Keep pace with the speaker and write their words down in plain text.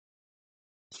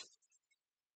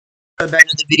Back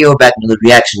to the video, back to the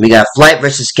reaction. We got Flight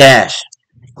versus Cash.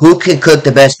 Who can cook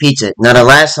the best pizza? Now, the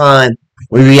last time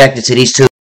we reacted to these two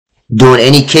doing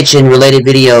any kitchen related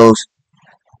videos,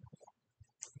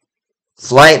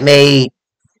 Flight made,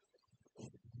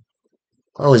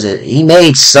 what was it? He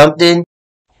made something,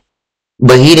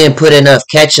 but he didn't put enough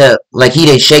ketchup. Like, he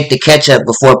didn't shake the ketchup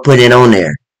before putting it on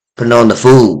there, putting on the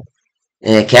food.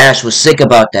 And Cash was sick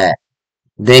about that.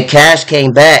 Then Cash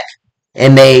came back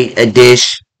and made a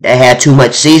dish that had too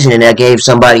much seasoning that gave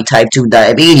somebody type 2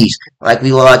 diabetes. Like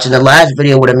we were watching the last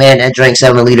video with a man that drank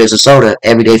 7 liters of soda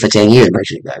every day for 10 years. Make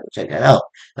sure you guys check that out.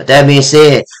 But that being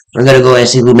said, we're going to go ahead and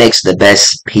see who makes the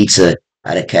best pizza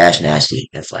out of Cash Nasty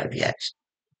and FlightReacts.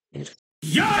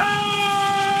 Yo!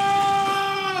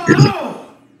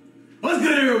 What's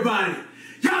good, everybody?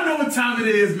 Y'all know what time it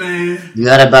is, man. You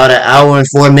got about an hour and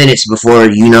 4 minutes before,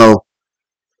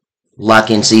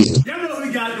 lock in season. Y'all know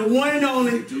we got the one and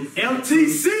only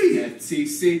FTC.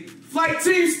 FTC. Flight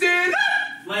team stand up!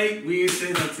 Flight, we ain't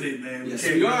stand up today, man. Yes,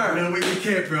 we are. No, we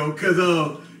can't, bro. Because,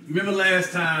 you remember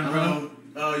last time, bro,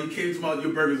 you came to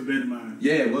your burgers better than mine.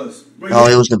 Yeah, it was. Oh,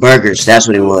 it was the burgers. That's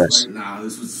what it was. Nah,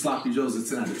 this was Sloppy Joe's at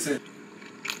 10 out of 10.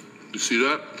 You see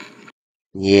that?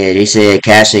 Yeah, they said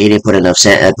Cash said he didn't put enough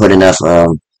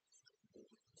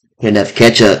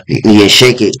ketchup. He didn't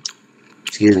shake it.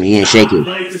 Excuse me, he didn't shake it.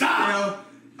 Like, stop.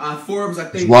 Forbes, I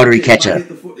think. It's watery ketchup.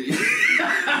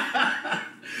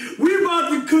 We about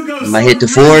to cook up Might hit the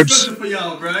Forbes. for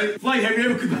y'all, right? Flight, have you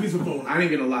ever cooked a pizza before? I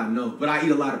ain't gonna lie, no. But I eat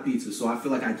a lot of pizza, so I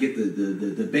feel like I get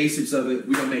the basics of it.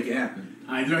 We gonna make it happen.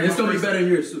 And it's gonna be better in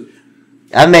yours too.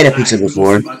 I've made a pizza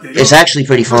before. It's actually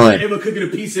pretty fun. I'm ever cooking a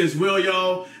pizza as well,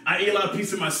 y'all. I eat a lot of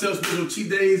pizza myself, special cheat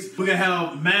days. We're gonna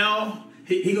have Mal.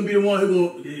 He gonna be the one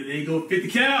who gonna fit the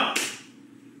cow.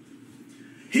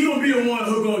 He gonna be the one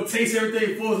who gonna taste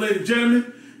everything for us, ladies and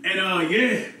gentlemen. And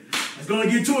yeah, let's go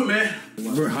and get to it, man.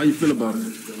 Bro, how you feel about it?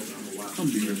 I'm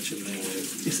being rich, man.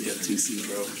 It's FTC,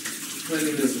 bro.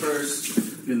 Planning this first.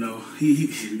 He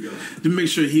to make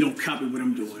sure he don't copy what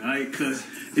I'm doing, all right? Because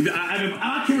if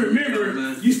I can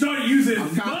remember, you started using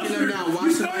mustard.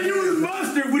 You started using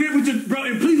mustard with your bro.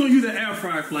 And please don't use an air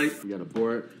fryer, Flight. You got a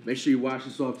board. Make sure you wash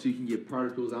this off so you can get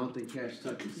particles. I don't think Cash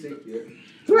touched the sink yet.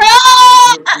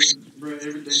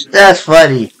 That's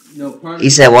funny. He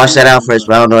said wash that out first,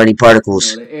 but I don't know any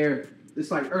particles. The air,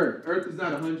 it's like Earth. Earth is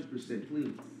not 100%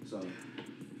 clean. So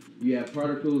you have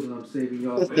particles, and I'm saving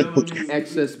y'all from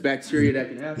excess bacteria that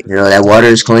can happen. You know that water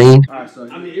is clean. All right, so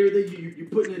I mean, everything you're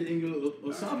putting it in your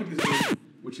esophagus.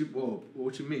 What you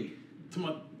mean?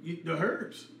 The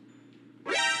herbs.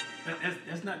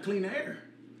 That's not clean air.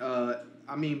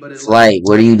 I mean, but it's Flight,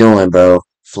 what are you doing, bro?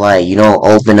 Flight, you don't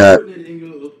open up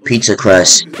pizza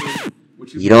crust.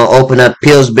 You don't open up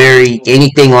Pillsbury,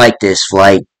 anything like this,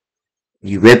 Flight.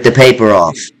 You rip the paper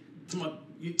off.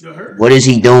 The What is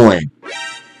he doing?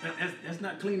 That's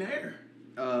not clean air.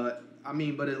 I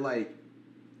mean, but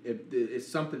it's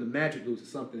something. The magic goes to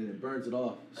something and it burns it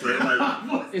off. So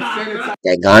it's sanitized.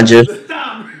 That ganja?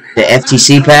 The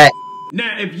FTC pack?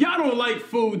 Now, if y'all don't like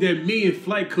food that me and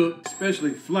Flight cook,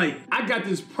 especially Flight, I got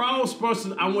this proud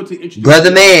sponsor I want to introduce.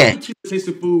 Brother man. Taste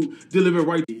of food delivered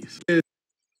right there.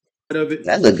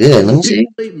 That look good. Let me see.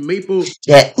 Maple.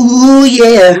 That, ooh,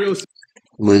 yeah.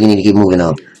 We need to get moving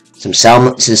on. Some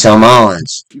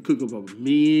salmons. You cook up a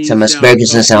mean. Some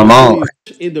asparagus and salmon.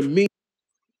 In the meat,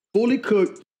 fully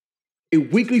cooked, a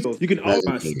weekly. You can always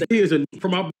here's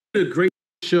from our great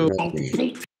show. All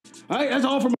right, that's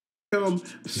all from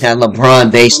That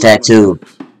LeBron base tattoo.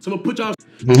 So I'm gonna put y'all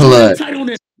look.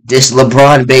 This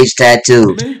LeBron base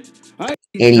tattoo. Right.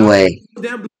 Anyway.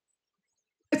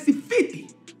 That's the 50.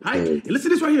 All right, and listen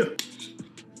to this right here.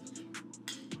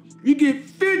 You get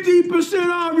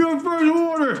 50% off your first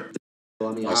order.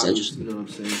 I mean, that's interesting. You know what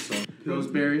I'm saying? So,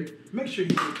 Pillsbury. Make sure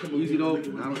you come easy to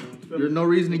open. There's no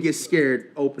reason to get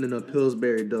scared opening a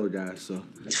Pillsbury dough, guys. So,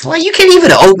 well, you can't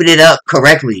even open it up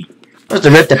correctly. You're supposed to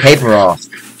rip the paper off.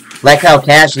 Like how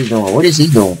Cash is doing. What is he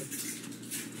doing?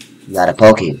 You gotta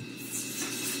poke it.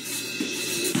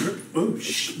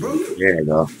 There you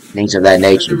go. Things of that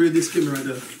nature. Right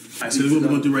there. Alright, so this is what we're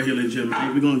gonna do right here, ladies and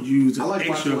gentlemen. We're gonna use an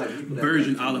extra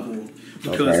virgin olive oil.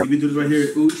 Because if we do this right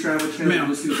here, food travel channel.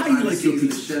 Man, how you like your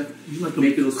pizza? You like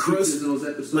the crust?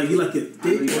 Like you like it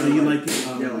thick, or you like it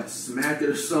like smack it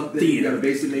or something? Thin. You gotta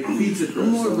basically make pizza crust. I'm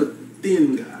more of a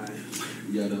thin guy.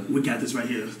 We got this right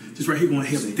here. This right here gonna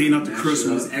help thin out the crust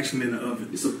when it's actually in the oven.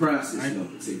 It's a process. Right?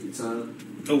 Take your time.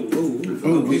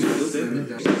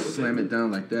 Slam it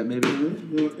down like that, maybe.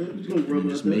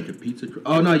 Just make a pizza.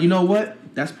 Oh no, you know what?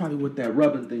 That's probably what that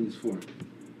rubbing thing is for.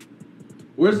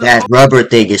 Where's that rubber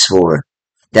thing is for?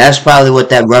 That's probably what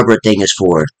that rubber thing is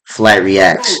for.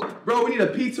 FlightReacts. Bro, we need a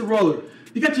pizza roller.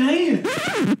 You got your hand.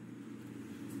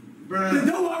 Bro. The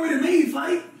dough already made,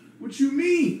 Flight. What you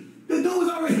mean? The dough is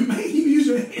already made. You can use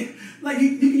your hand. Like,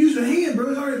 you can use your hand, bro.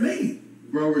 It's already made.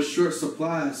 Bro, we're short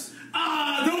supplies.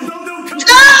 Don't come.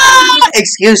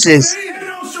 Excuses.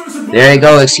 There you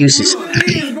go, excuses.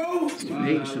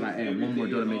 Maybe should I add one more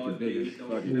dough to make it bigger?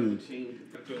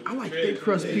 I like thick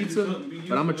crust pizza,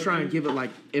 but I'm gonna try and give it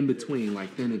like in between,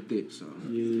 like thin and thick. So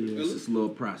yeah, it's just a little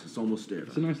process. It's almost there.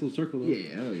 It's a nice little circle though.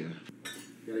 Yeah, hell yeah.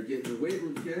 Gotta get in the weight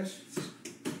room, Cash.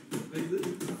 Hey, look,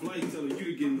 Flight telling you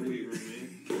to get in the weight room, man.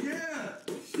 Yeah.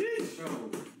 Sheesh. Bro.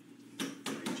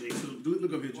 Hey, Jay, so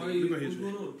look up here, Jay. Look up here,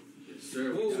 Jay. Yes,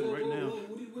 sir. Right now.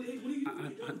 What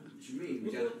you mean?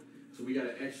 We got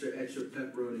an extra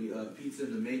pepperoni pizza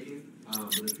in the making.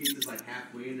 When the pizza's like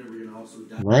halfway in there, we're gonna also.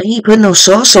 Why are you putting no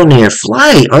sauce on there?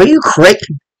 Flight, are you crazy?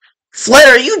 Flight,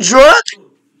 are you drunk?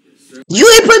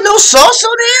 You ain't putting no sauce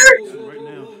on there? Right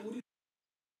now.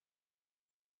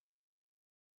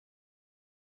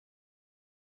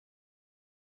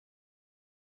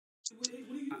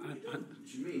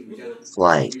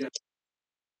 Flight,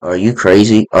 are you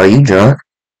crazy? Are you drunk?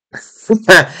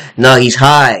 No, he's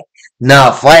high.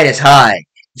 No, Flight is high.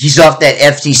 He's off that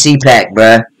FTC pack,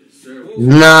 bruh.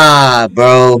 Nah,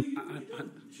 bro. So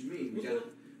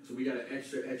we got an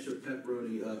extra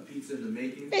pepperoni pizza in the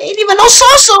making. Ain't even no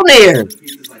sauce on there.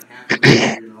 Pizza's like halfway in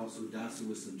there, we're gonna also douse it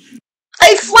with some cheese.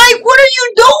 Hey, Flight, what are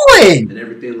you doing? And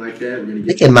everything like that. We're gonna get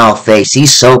Look at Mouth Face.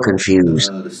 He's so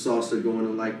confused. the salsa going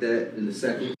in like that in a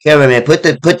second. Cameraman, put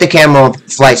the camera on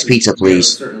Flight's pizza, A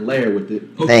please. certain layer with it.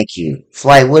 Thank you.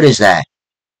 Flight, what is that?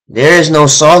 There is no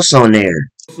sauce on there.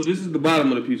 So this is the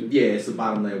bottom of the pizza? Yeah, it's the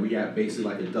bottom layer. We got basically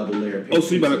like a double layer. Oh,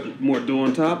 so you got more dough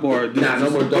on top, or Nah, no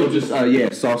more dough. Just yeah,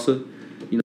 salsa.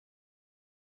 You know.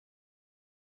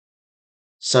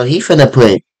 So he finna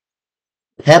put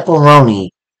pepperoni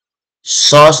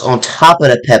sauce on top of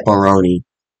the pepperoni,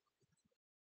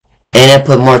 and then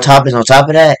put more toppings on top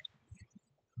of that.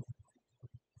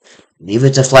 Leave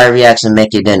it to FlightReacts and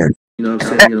make your dinner. You know what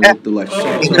I'm saying? You know, with the like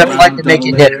sauce Leave it to Flight to make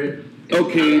your dinner.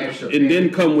 Okay, and then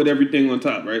come with everything on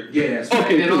top, right? Yeah, that's right.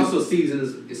 Okay, And cool. also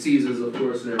seasons, of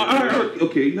course. And everything.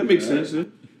 Okay, that makes sense.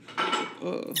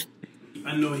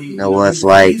 I know he. You know what,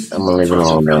 Flight? I'm gonna leave it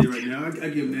alone, though. Right now. I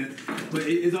give him that. But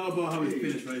it's all about how he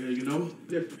finished right here, you know?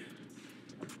 There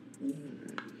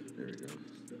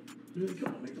we go.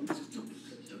 Come on, man.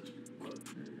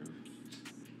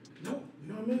 No, you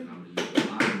know what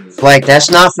I mean? Flight,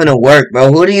 that's not finna work, bro.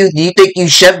 Do you think you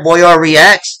Chef Boyardee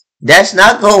reacts? That's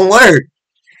not gonna work.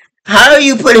 How are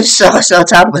you putting sauce on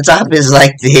top of toppings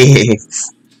like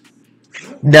this?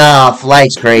 Nah,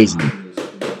 Flight's crazy.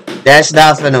 That's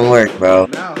not finna work, bro.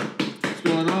 Now, what's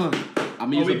going on? I'm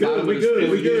We good.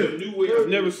 New way. I've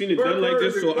never seen it done like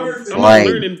this, so I'm Like, in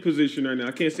a learning position right now.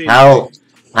 I can't say How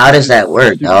does that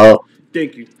work, dog?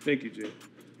 Thank you, Jay.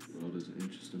 World is an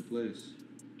interesting place.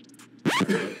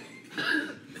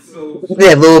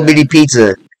 That little bitty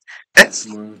pizza.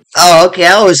 Oh, okay.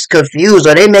 I was confused.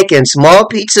 Are they making small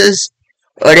pizzas?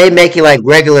 Or are they making like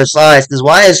regular size? Because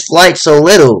why is Flight so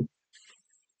little?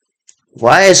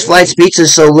 Why is Flight's pizza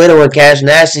so little and Cash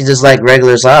Nasty's just like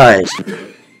regular size?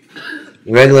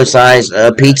 Regular size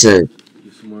pizza.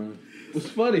 What's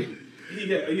funny?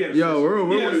 Yo,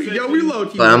 we low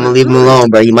key. But I'm gonna leave him alone,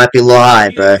 bro. You might be a little high,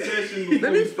 bro.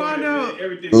 Let me find out. A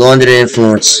little under the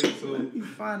influence. Let me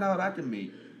find out I can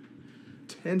make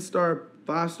 10-star,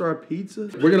 5-star pizza.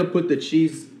 We're gonna put the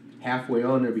cheese halfway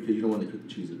on there because you don't want to cook the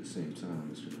cheese at the same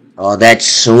time. Oh, that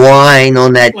swine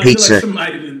on that Like, I feel pizza. like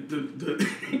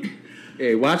somebody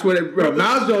Hey, watch what it, bro.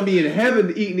 Miles gonna be in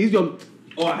heaven eating. He's gonna.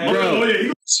 Oh,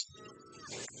 yeah.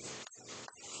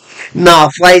 No,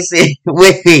 Flight said,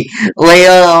 wait,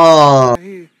 oh.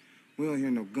 Here, we don't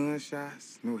hear no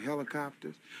gunshots, no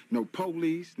helicopters, no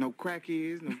police, no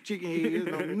crackheads, no chicken heads,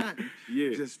 no nothing. Yeah.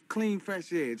 Just clean,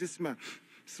 fresh air. Just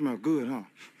smell good, huh?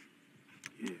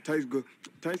 Yeah. Tastes good.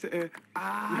 Taste the air.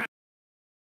 Ah.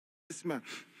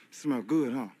 Smell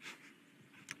good, huh?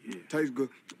 Yeah. Tastes good.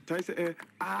 Taste the air.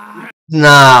 Ah.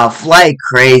 Nah, Flight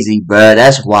crazy, bro.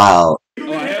 That's wild. I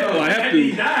have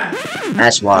to.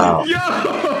 That's wild.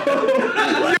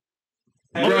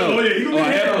 I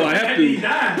have to.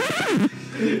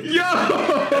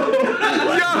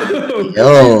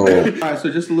 Yo. Alright, so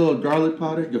just a little garlic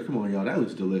powder. Yo, come on, y'all. That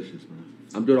looks delicious, man.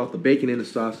 I'm doing off the bacon and the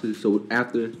sausage. So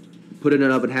after, put it in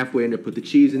the oven halfway in there, put the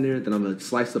cheese in there. Then I'm gonna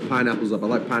slice the pineapples up. I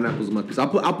like pineapples much because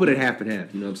I'll put it half and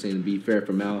half. You know what I'm saying? To be fair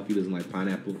for Mal, if he doesn't like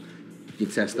pineapple, you can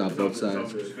test out both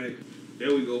sides.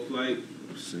 There we go, Flight.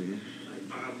 Let's see.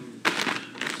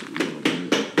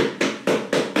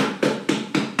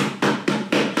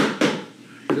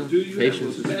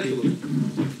 Patience is key.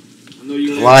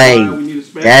 Like,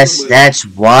 that's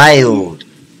wild.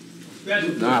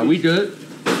 Nah, we good.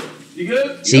 You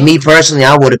good? See, me personally,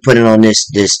 I would have put it on this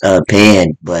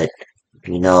pan, but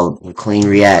you know, clean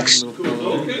reacts.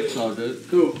 Cool. Okay. It's all good.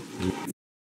 Cool.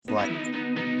 Like,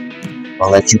 I'll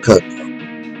let you cook.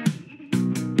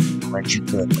 I'll let you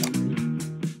cook.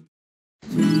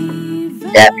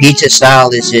 That pizza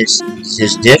style is just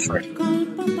different.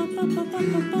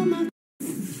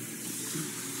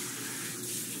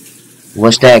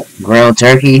 What's that? Ground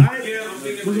turkey?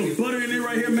 We're gonna butter in it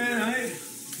right here, man. Alright.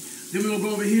 Then we're gonna go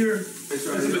over here. There's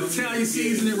some Italian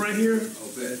seasoning right here.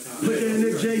 Put that in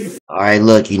there, Jay. Alright,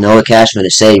 look, you know what Cash gonna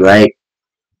say, right?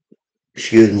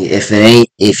 Excuse me, if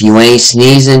you ain't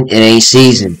sneezing, it ain't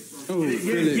seasoned. Oh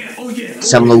yeah.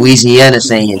 Some Louisiana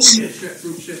sayings.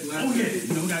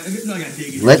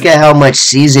 Look at how much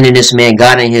seasoning this man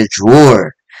got in his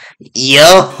drawer. Yo!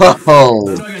 I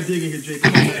gotta dig in here, Jay.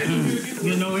 Come on, man.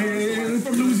 You know, we're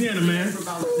from Louisiana, man.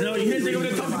 You know, you hear Jay over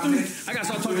there talking to me? I gotta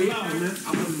start talking loud, man.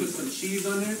 I'm gonna put some cheese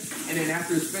on there, and then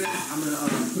after it's finished, I'm gonna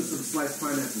put some sliced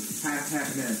pineapple, half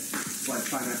man,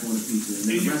 sliced pineapple on the pizza, and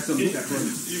then the rest of them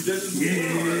pepperoni.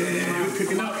 Yeah,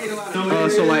 cooking up.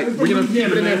 So like we're gonna put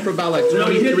it in there for about like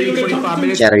 23, 25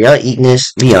 minutes. Chatter, y'all eating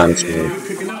this? Be honest, man.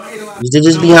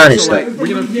 Just be honest, So, like, like, we're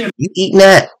gonna you eating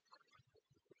that?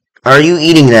 Are you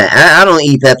eating that? I don't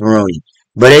eat pepperoni.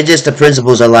 But it's just the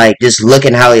principles are like, just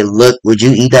looking how it looked. Would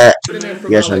you eat that?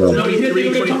 Yes or no? 23,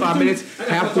 25 minutes.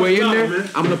 Halfway in there,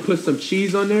 I'm gonna put some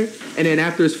cheese on there, and then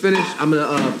after it's finished, I'm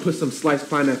gonna put some sliced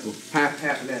pineapple. Half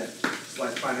of that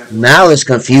sliced pineapple. Now it's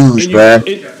confused, bruh.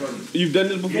 You've done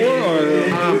this before,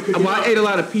 or? Well, I ate a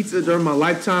lot of pizza during my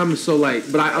lifetime, so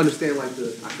like, but I understand like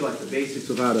I feel like the basics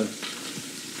of how to,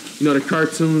 you know, the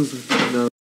cartoons, you know.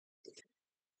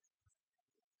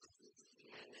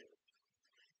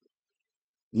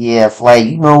 Yeah, Flight,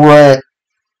 you know what?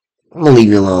 I'm gonna leave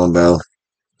you alone, bro.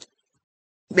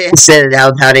 Man said it how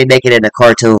they make it in a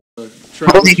cartoon. I'm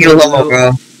gonna leave you alone,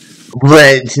 bro.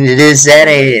 But that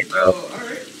ain't it, bro.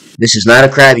 This is not a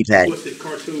Krabby Patty.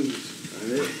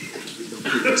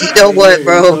 You know what,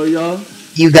 bro?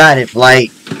 You got it,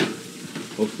 Flight.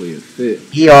 Hopefully it fit.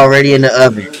 He already in the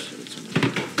oven.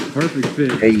 Perfect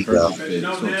fit. There you go. Fit.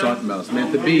 That's what I'm talking about. It's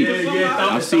meant to be.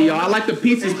 I see y'all. I like the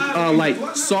pizzas like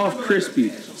soft, crispy.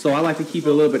 So I like to keep it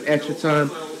a little bit extra time.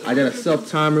 I got a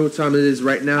self-timer. What time it is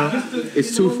right now?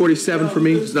 It's 2:47 for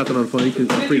me. There's nothing on the phone. You can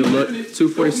feel free to look.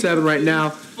 2:47 right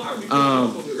now.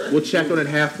 We'll check on it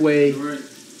halfway.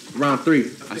 Round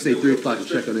 3. I say 3 o'clock to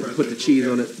check on it. Put the cheese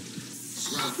on it.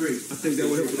 Round 3. I think that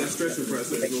would help with that stretching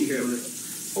process.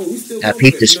 I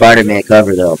peeped the Spider-Man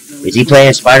cover, though. Is he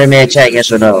playing Spider-Man, chat?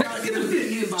 Yes or no?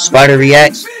 Spider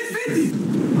reacts?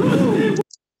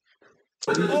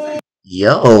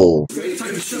 Yo.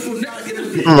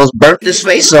 Almost burnt his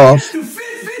face off.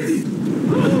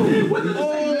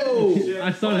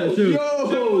 I saw that too.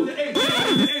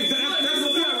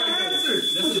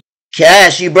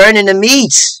 Cash, you burning the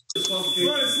meats.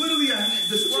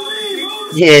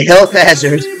 Yeah, health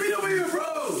hazard.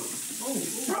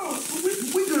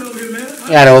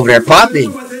 Got over there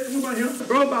popping.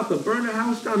 Bro, about to burn the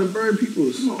house down and burn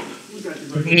people's.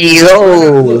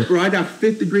 Yo. Bro, I got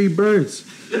 5th-degree burns.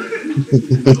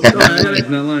 He's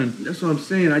not lying. That's what I'm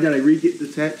saying. I gotta re-get the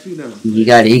tattoo now. You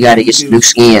gotta get some new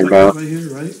skin, bro. Right here,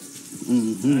 right?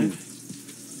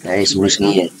 That is some new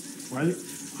skin. Right?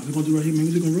 How we gonna do right here, man?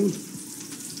 We're just gonna roll it.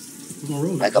 We're gonna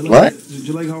roll it. Like a blunt? Did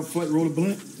you like how Flight roll a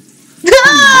blunt?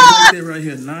 Right there, right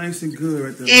here. Nice and good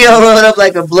right there. He roll it up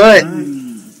like a blunt.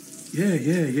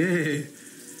 Yeah.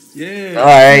 All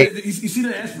right. You see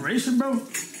that aspiration, bro? All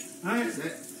right.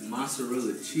 That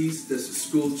mozzarella cheese, that's a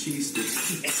school cheese.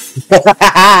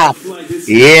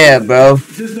 Yeah, bro.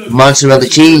 Mozzarella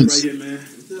cheese.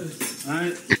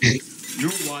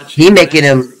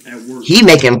 He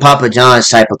making Papa John's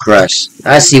type of crust.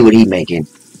 I see what he making.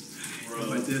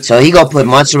 So he gonna put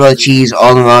mozzarella cheese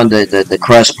all around the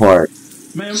crust part,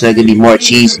 so it can be more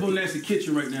cheesy. We're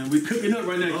cooking up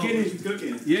right now. Kenny,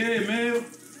 cooking. Yeah, man.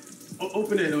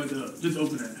 Open that. Just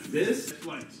open that. This?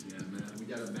 Yeah, man. We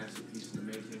got a masterpiece in the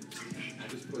making. I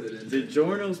just put it in.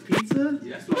 DiGiorno's Pizza?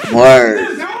 Yes. Word.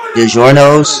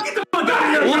 DiGiorno's. Get the fuck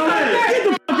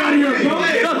out of here, bro.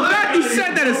 He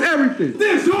said that it's everything.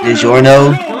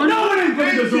 DiGiorno. No, it ain't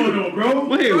DiGiorno, bro.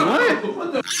 Wait, what?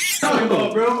 What the talking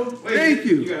about, bro? Thank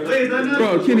you.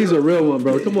 Bro, Kenny's a real one,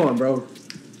 bro. Come on, bro.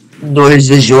 Where's What we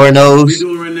DiGiorno's?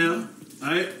 doing right now?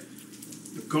 Alright?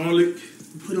 The garlic.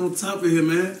 Put it on top of here,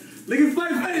 man. Look at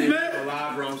Flight face, man.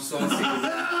 Alive, bro. I'm saucy. I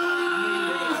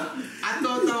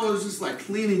thought that was just like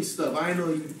cleaning stuff. I know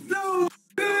you. No,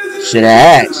 Should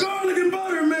have asked. garlic and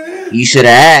butter, man. You should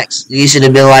have asked. You should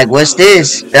have been like, "What's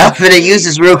this?" I'm finna use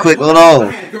this real quick. Hold I on.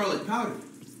 had garlic powder.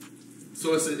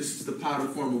 So it's just the powder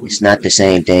form of. It's not the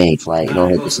same thing, Flight. It don't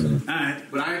hit the same.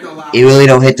 Alright. But I ain't gonna lie. It really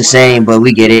don't hit the same, but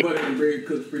we get it. Butter and bread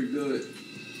cooks pretty good.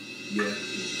 Yeah.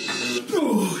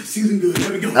 Oh, season good.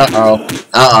 There we go.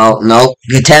 Nope.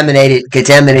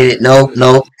 Contaminated.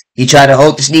 Nope. You try to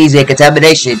hold the sneeze in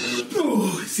contamination.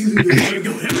 Oh, season good. Here we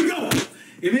go.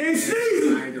 It ain't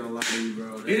season. I ain't gonna lie to you,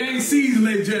 bro. It ain't season,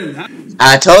 ladies and gentlemen.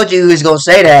 I told you he was gonna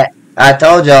say that. I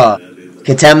told y'all.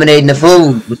 Contaminating the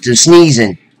food with the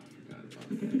sneezing.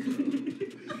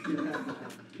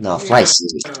 No, Flight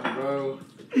sneeze. Bro.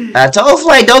 I told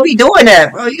Flight, don't be doing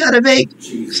that, bro. You gotta make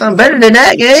something better than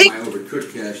that, gang. I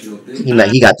overcooked cash, you don't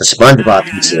think? He got the SpongeBob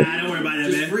pizza. Don't worry about that,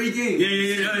 Just man. free game.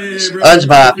 Yeah, bro.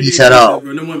 SpongeBob pizza though.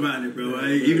 Bro, don't worry about it, bro.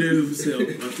 Even if it's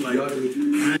for sale.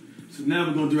 So now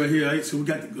we're gonna do right here, right? So we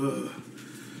got the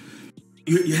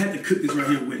you had to cook this right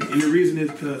here with it. And the reason is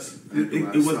because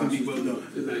it wasn't gonna be well done.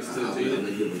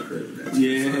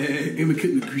 Yeah, and we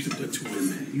couldn't grease up that too much,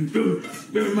 man. You feel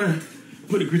me, man?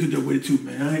 Put the grease up there with it too,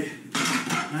 man.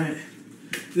 Alright.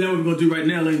 So now what we're gonna do right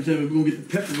now, ladies and gentlemen, we're gonna get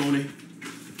the pepperoni.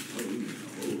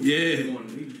 Yeah.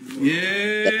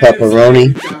 The pepperoni.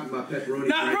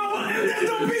 Nah, bro, there's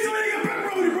no pizza when they got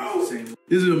pepperoni, bro.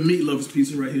 This is a meat lover's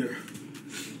pizza right here.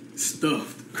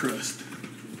 Stuffed crust.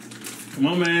 Come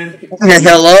on, man.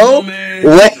 Hello? Come on, man.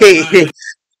 Wait.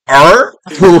 Right.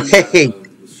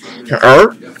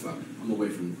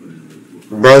 Wait.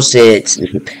 Bro said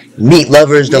meat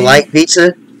lovers delight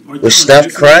pizza with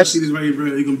stuffed crust. See this right here, bro.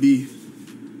 It's gonna be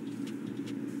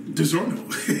DiGiorno.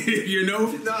 You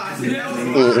know?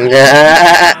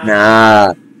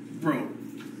 Nah.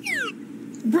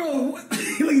 Bro, what?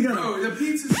 Bro, the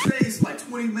pizza stays like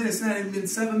 20 minutes, not even been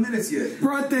 7 minutes yet.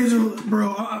 Bro, I think, I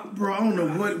don't know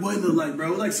what it look like,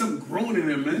 bro. Like something growing in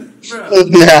there, man.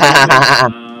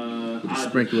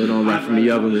 Sprinkle it on right from the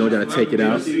oven. We don't gotta take it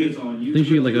out. I think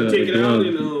you get like a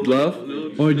Glove?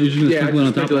 or did you just sprinkle it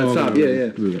on top? Sprinkle on top.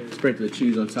 Yeah. Sprinkle the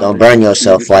cheese on top. Don't burn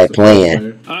yourself like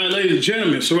playing. All right, ladies and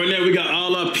gentlemen. So right now we got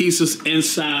all our pieces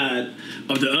inside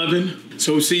of the oven.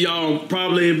 So we see y'all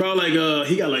probably about like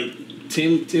he got like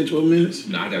 10, 12 minutes.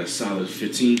 Nah, I got a solid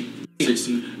 15,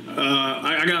 16.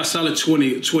 I got a solid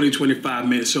 20, 25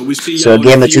 minutes. So we see y'all. So a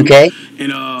game of 2K?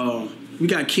 And we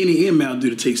got Kenny and Mal do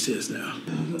the taste test now.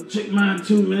 Check mine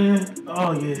too, man.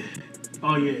 Oh yeah.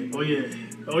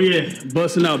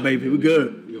 Busting out, baby. We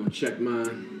good. You gonna check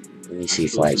mine? Let me see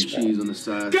Flight's. Cheese on the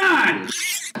side. God!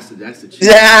 That's the cheese.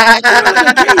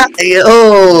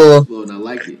 Yo. I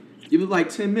like it. Give it like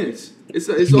 10 minutes. It's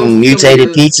all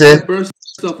Mutated pizza. That's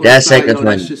like second one.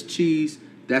 That's just cheese.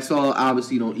 That's all.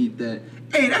 Obviously, you don't eat that.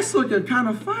 Hey, that's looking kind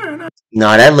of fire.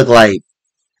 No, that looked like.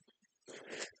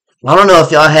 I don't know if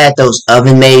y'all had those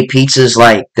oven-made pizzas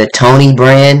like the Tony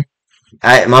brand.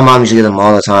 My mom used to get them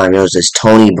all the time. There was this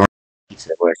Tony brand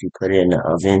pizza where if you put it in the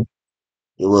oven,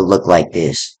 it would look like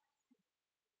this.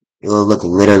 It would look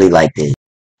literally like this.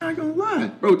 I'm not gonna lie,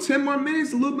 bro. 10 more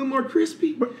minutes, a little bit more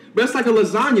crispy. But it's like a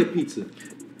lasagna pizza.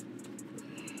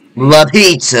 La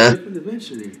Pizza.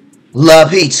 La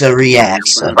Pizza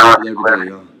reacts. Let's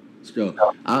go.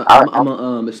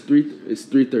 It's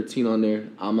 3:13 on there.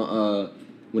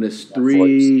 When it's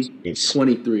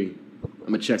 3:23, I'm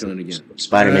gonna check on it again.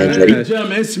 Spider-Man's ready.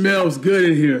 Gentlemen, it smells good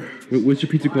in here. What's your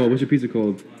pizza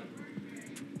called?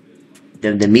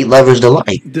 The meat lover's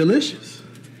delight. Delicious.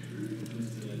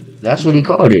 That's what he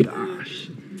called it.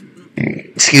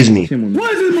 Excuse me.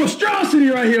 What is this monstrosity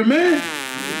right here, man?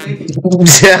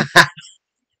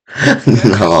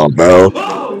 No, bro.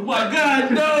 Oh my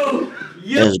God, no!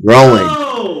 It's growing.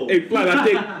 Hey, Flight,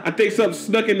 I think something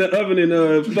snuck in the oven and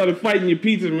started fighting your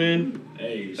pizza, man.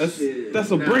 Hey,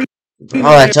 that's a brain.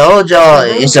 Oh, I told y'all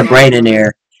it's a brain in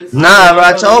there. Nah, bro,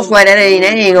 I told Flight that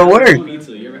ain't gonna work.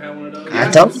 I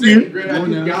told you.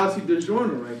 Galaxy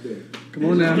DiGiorno right there. Come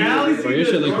on now. Your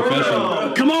shit look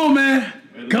professional. Come on, man.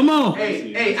 Come on.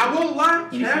 Hey, I won't lie.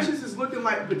 Cassius is looking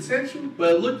like potential,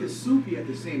 but it looked soupy at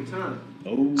the same time.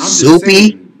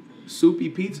 Soupy? Soupy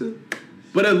pizza.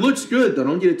 But it looks good though.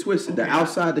 Don't get it twisted. The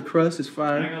outside, the crust is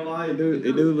fire. I ain't gonna lie, it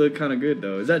do look kind of good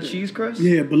though. Is that cheese crust?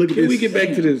 Yeah, but look at this. Can we get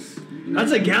back to this?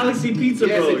 That's a Galaxy pizza,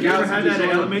 Yeah, bro. it's a You ever Galaxy had that at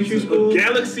DiGiorno elementary pizza. school?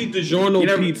 Galaxy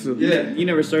DiGiorno pizza. Yeah. You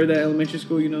never served that at elementary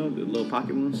school, you know? The little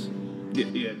pocket ones?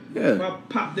 Yeah.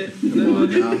 Pop that.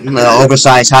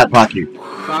 Oversized hot pocket.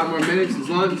 5 more minutes. As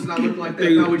long as it's not looking like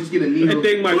that, now we just get a needle.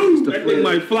 That thing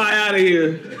might fly out of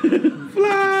here.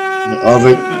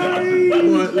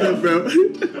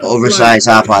 Oversized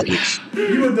hot pockets.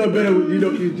 You would have done better.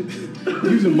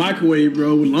 Use a microwave,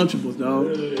 bro, with Lunchables,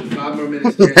 dog. 5 more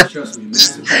minutes, guys. Trust me.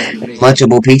 Masterpiece.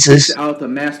 Lunchable pizzas. Out the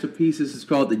masterpieces is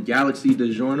called the Galaxy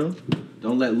DiGiorno.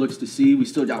 Don't let looks deceive. We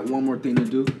still got one more thing to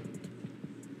do.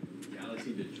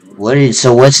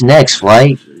 So what's next,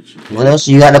 Flight? What else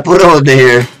you got to put on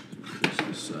there?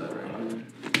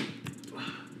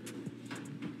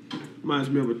 Reminds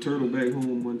me of a turtle back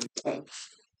home one time.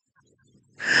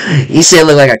 He said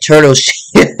look like a turtle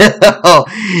shit.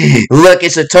 Look,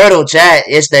 it's a turtle, chat.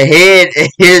 It's the head.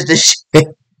 Here's the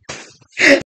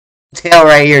shit. Tail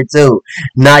right here, too.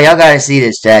 Nah, y'all gotta see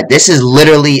this, chat. This is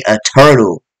literally a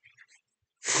turtle.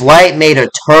 Flight made a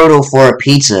turtle for a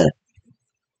pizza.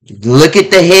 Look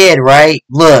at the head, right?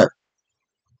 Look.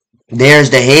 There's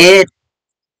the head,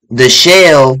 the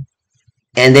shell,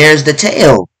 and there's the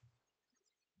tail.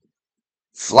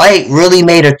 Flight really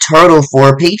made a turtle for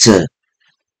a pizza.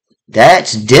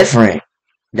 That's different.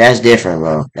 That's different,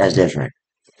 bro. That's different.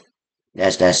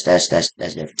 That's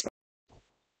different.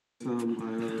 Hey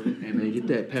man, get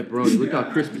that pepperoni. Look how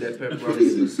crispy that pepperoni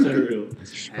is.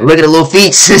 Look at the little feet.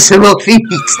 It's the little feet.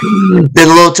 The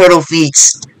little turtle feet.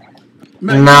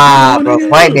 Nah, bro.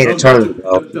 Flight made a turtle,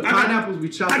 bro. The pineapples, we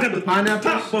chopped up the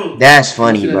pineapples. That's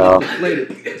funny, bro.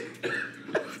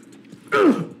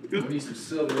 We need some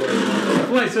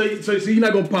silverware. Wait, so you're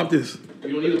not gonna pop this?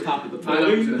 You don't need to pop it. The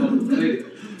pineapples to help deflate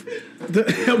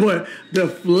it. The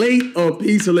flake of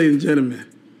pizza, ladies and gentlemen.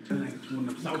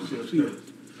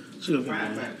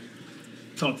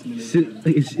 Talk to me.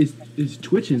 It's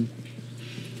twitching.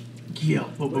 Yeah,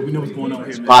 but we know what's going on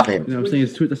here, man. Popping. You know what I'm saying?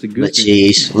 It's that's a good Little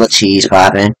cheese. Little cheese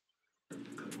popping.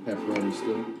 Pepperoni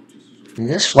still.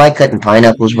 This Flight cutting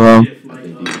pineapples, bro. I think these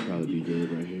would probably be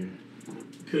good right here.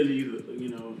 Could either,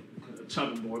 a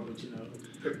chopping board, but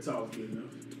paper towel's good enough.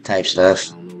 Type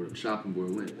stuff. I don't know where the chopping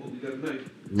board went.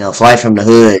 No, Flight from the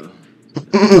hood.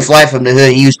 Flight from the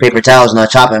hood. Use paper towels,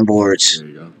 not chopping boards. There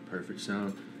you go. Perfect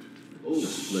sound.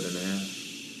 Split in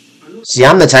half. See,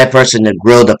 I'm the type person to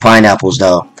grill the pineapples,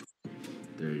 though.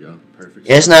 There you go. Perfect.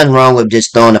 There's nothing wrong with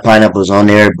just throwing the pineapples on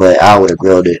there, but I would have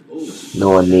grilled it.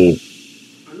 Knowing me.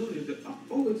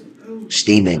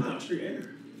 Steaming. Hey,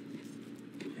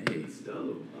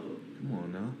 come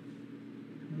on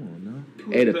now.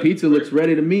 Hey, the pizza looks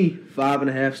ready to me.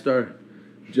 5.5 star.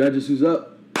 Judges, who's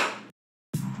up?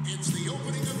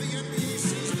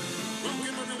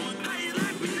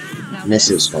 This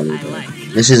is funny, bro.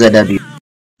 This is a W. I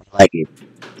like it.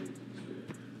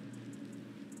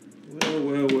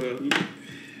 Well.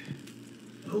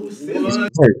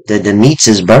 The meats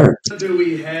is burnt. What do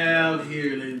we have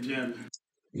here, ladies and gentlemen?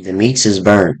 The meats is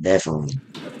burnt, definitely.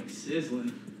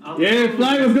 Sizzling. Yeah,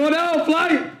 Flight, what's going on,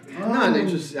 Flight? Nah, they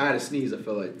just, I had a sneeze, I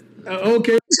felt like.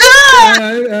 Okay.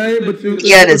 All right, but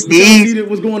you had a sneeze?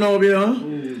 What's going on over here, huh?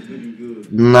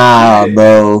 Nah,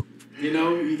 bro.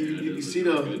 You see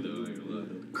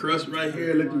the crust right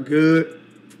here looking good.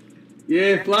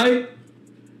 Yeah, Flight.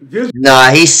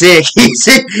 Nah, he's sick. He's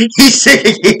sick. He's sick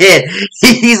again.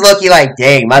 He's lucky like,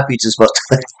 dang, my pizza's supposed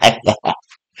to look like that.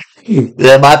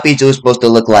 Yeah, my pizza was supposed to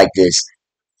look like this.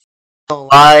 Don't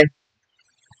lie.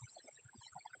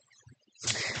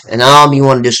 And I don't be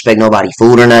want to disrespect nobody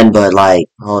food or nothing, but like,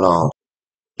 hold on.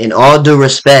 In all due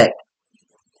respect,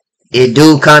 it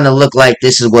do kind of look like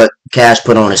this is what Cash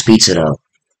put on his pizza, though.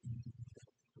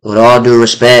 With all due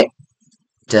respect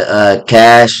to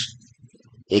Cash,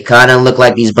 it kind of looked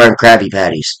like these burnt Krabby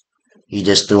Patties he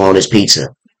just threw on his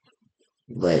pizza.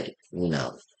 But,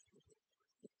 yeah.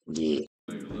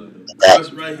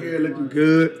 Crust right here looking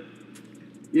good.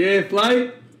 Yeah,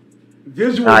 Flight.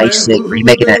 Visual, Nah, man. he's sick. Where you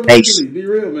making that face? Be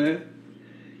real, man.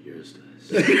 Yours does.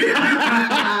 Hey,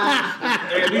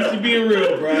 at least you being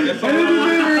real, bro. That's all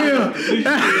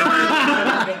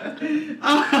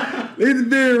At least it's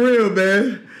being real,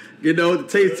 man. The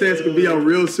taste test will be on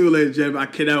real soon, ladies and gentlemen. I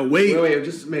cannot wait. Wait,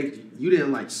 just make you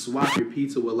didn't like swap your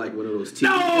pizza with like one of those teeth.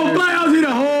 No, Flight, I was here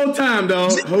the whole time,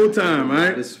 dog. Whole time,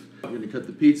 right? I'm gonna cut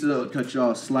the pizza, cut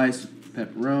y'all a slice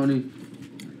pepperoni,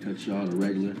 cut y'all the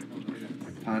regular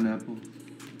pineapple.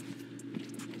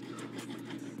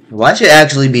 Watch it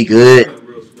actually be good.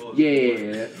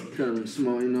 Yeah, cut them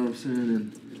small, you know what I'm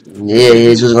saying? Yeah,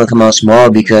 it's just gonna come out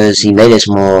small because he made it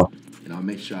small. And I'll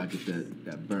make sure I get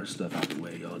that burnt stuff out the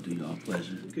way. Y'all do y'all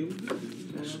pleasure.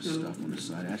 Extra stuff on the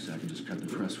side. Actually, I can just cut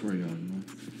the crust for y'all.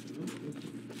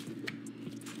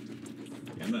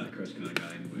 Yeah, I'm not a crust kind of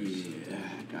guy anyway. Yeah,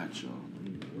 got y'all.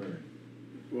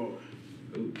 Whoa.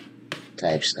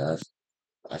 Type stuff.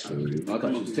 I feel you. I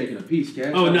thought you was taking a piece,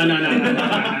 Cash. Oh, no.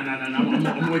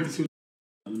 I'm waiting to.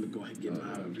 Let me go ahead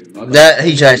and get my. That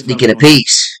he tries to get a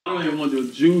piece. I don't even want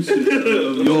the juice of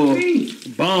your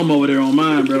bomb over there on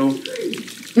mine, bro.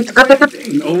 Oh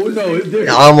no, it's different.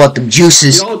 I don't want them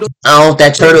juices. I don't want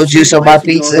that turtle juice on my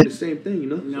pizza. The same thing, you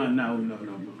know. No.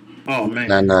 Oh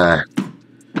man. Nah.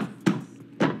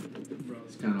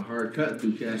 It's kind of hard cut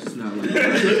through cash. It's not like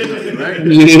right.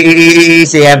 You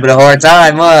see, having a hard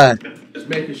time, huh? Just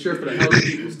making sure for the healthy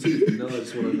people's teeth. You know, I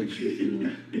just want to make sure.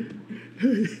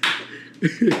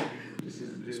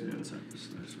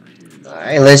 All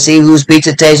right, let's see whose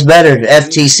pizza tastes better,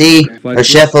 FTC or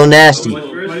Chef O'Nasty.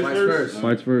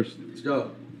 Fights first. Let's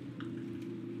go.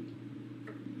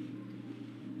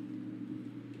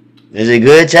 Is it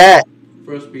good, chat?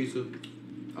 First pizza.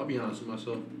 I'll be honest with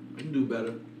myself. I can do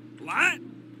better. What?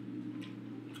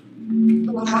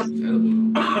 It's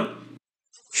edible though.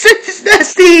 It's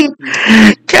nasty.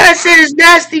 Cash said it's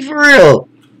nasty for real.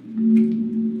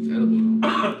 It's edible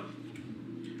though.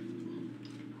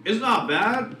 It's not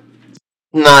bad.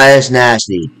 Nah, it's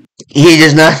nasty. He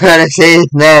just not trying to say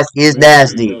it's nasty. It's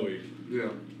nasty. Yeah.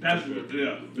 That's good.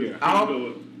 Yeah. I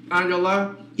ain't gonna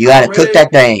lie. You gotta cook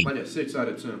that thing. Like a 6 out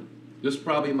of 10. This is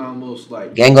probably my most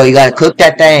like. Gango, you gotta cook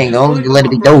that thing. Don't let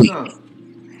it be doughy.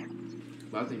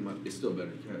 But I think it's still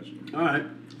better than cash. All right.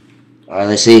 All right,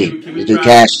 let's see. Let's do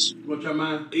cash. What's your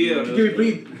mind? Yeah. Give me,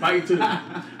 please, bite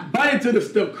into the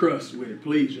stuffed crust with it,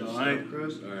 please, y'all. All right.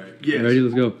 Crust? All right. Yes. Ready?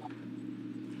 Let's go.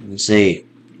 Let's see.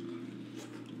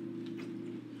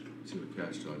 See what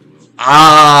cash charges will.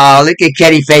 Ah, look at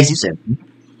Kenny's face. He said,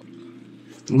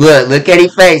 look at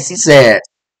his face. He said,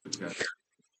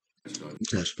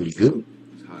 that's pretty good.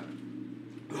 It's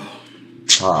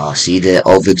hot. Oh, see the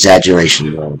over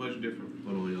exaggeration, bro. Much different.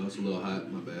 Hold on, y'all. It's a little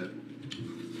hot. My bad.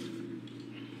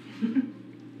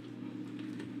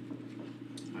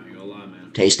 I ain't gonna lie,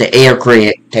 man. Taste the air,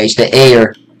 Craig. Taste the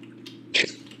air. I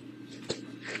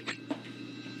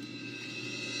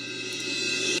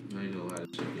ain't gonna lie.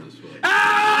 This chicken is fuck.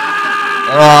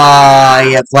 Oh,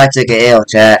 yeah, Flight took an L,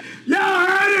 chat. Y'all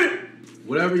heard it.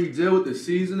 Whatever you did with the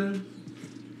seasoning,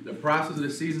 the process of the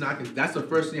seasoning, that's the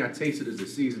first thing I tasted is the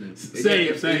seasoning.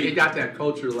 Same. It got that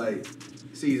culture like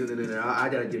seasoning in there. I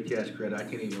gotta give cash credit. I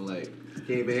can't even hate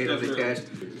on the cash.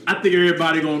 I think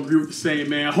everybody gonna agree with the same,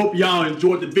 man. I hope y'all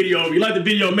enjoyed the video. If you like the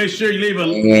video, make sure you leave a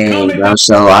Yeah, comment. bro,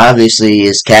 so obviously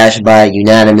it's cash by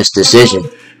unanimous decision.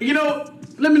 You know,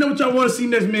 let me know what y'all want to see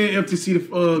next, man. FTC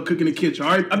cook in the kitchen,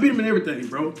 all right? I beat him in everything,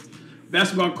 bro.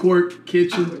 Basketball court,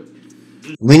 kitchen.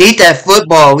 We need that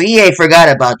football. We ain't forgot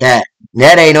about that.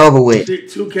 That ain't over with.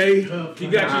 2K. You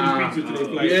got you the pizza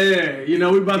today, Flight. Yeah, you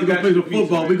know, we about to go play some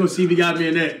football. We gonna see if he got me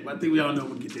in that. But I think we all know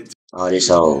we'll get that. Oh, this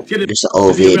old See you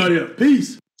vid. out here.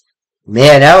 Peace.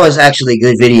 Man, that was actually a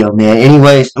good video, man.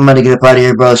 Anyways, I'm gonna get up out of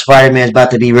here, bro. Spider-Man's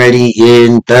about to be ready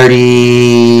in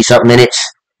 30-something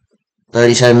minutes.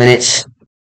 37 minutes.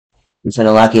 I'm trying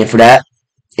to lock in for that.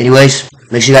 Anyways,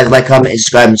 make sure you guys like, comment, and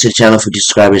subscribe to the channel for new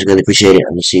subscribers. Really appreciate it.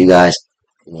 I'm gonna see you guys.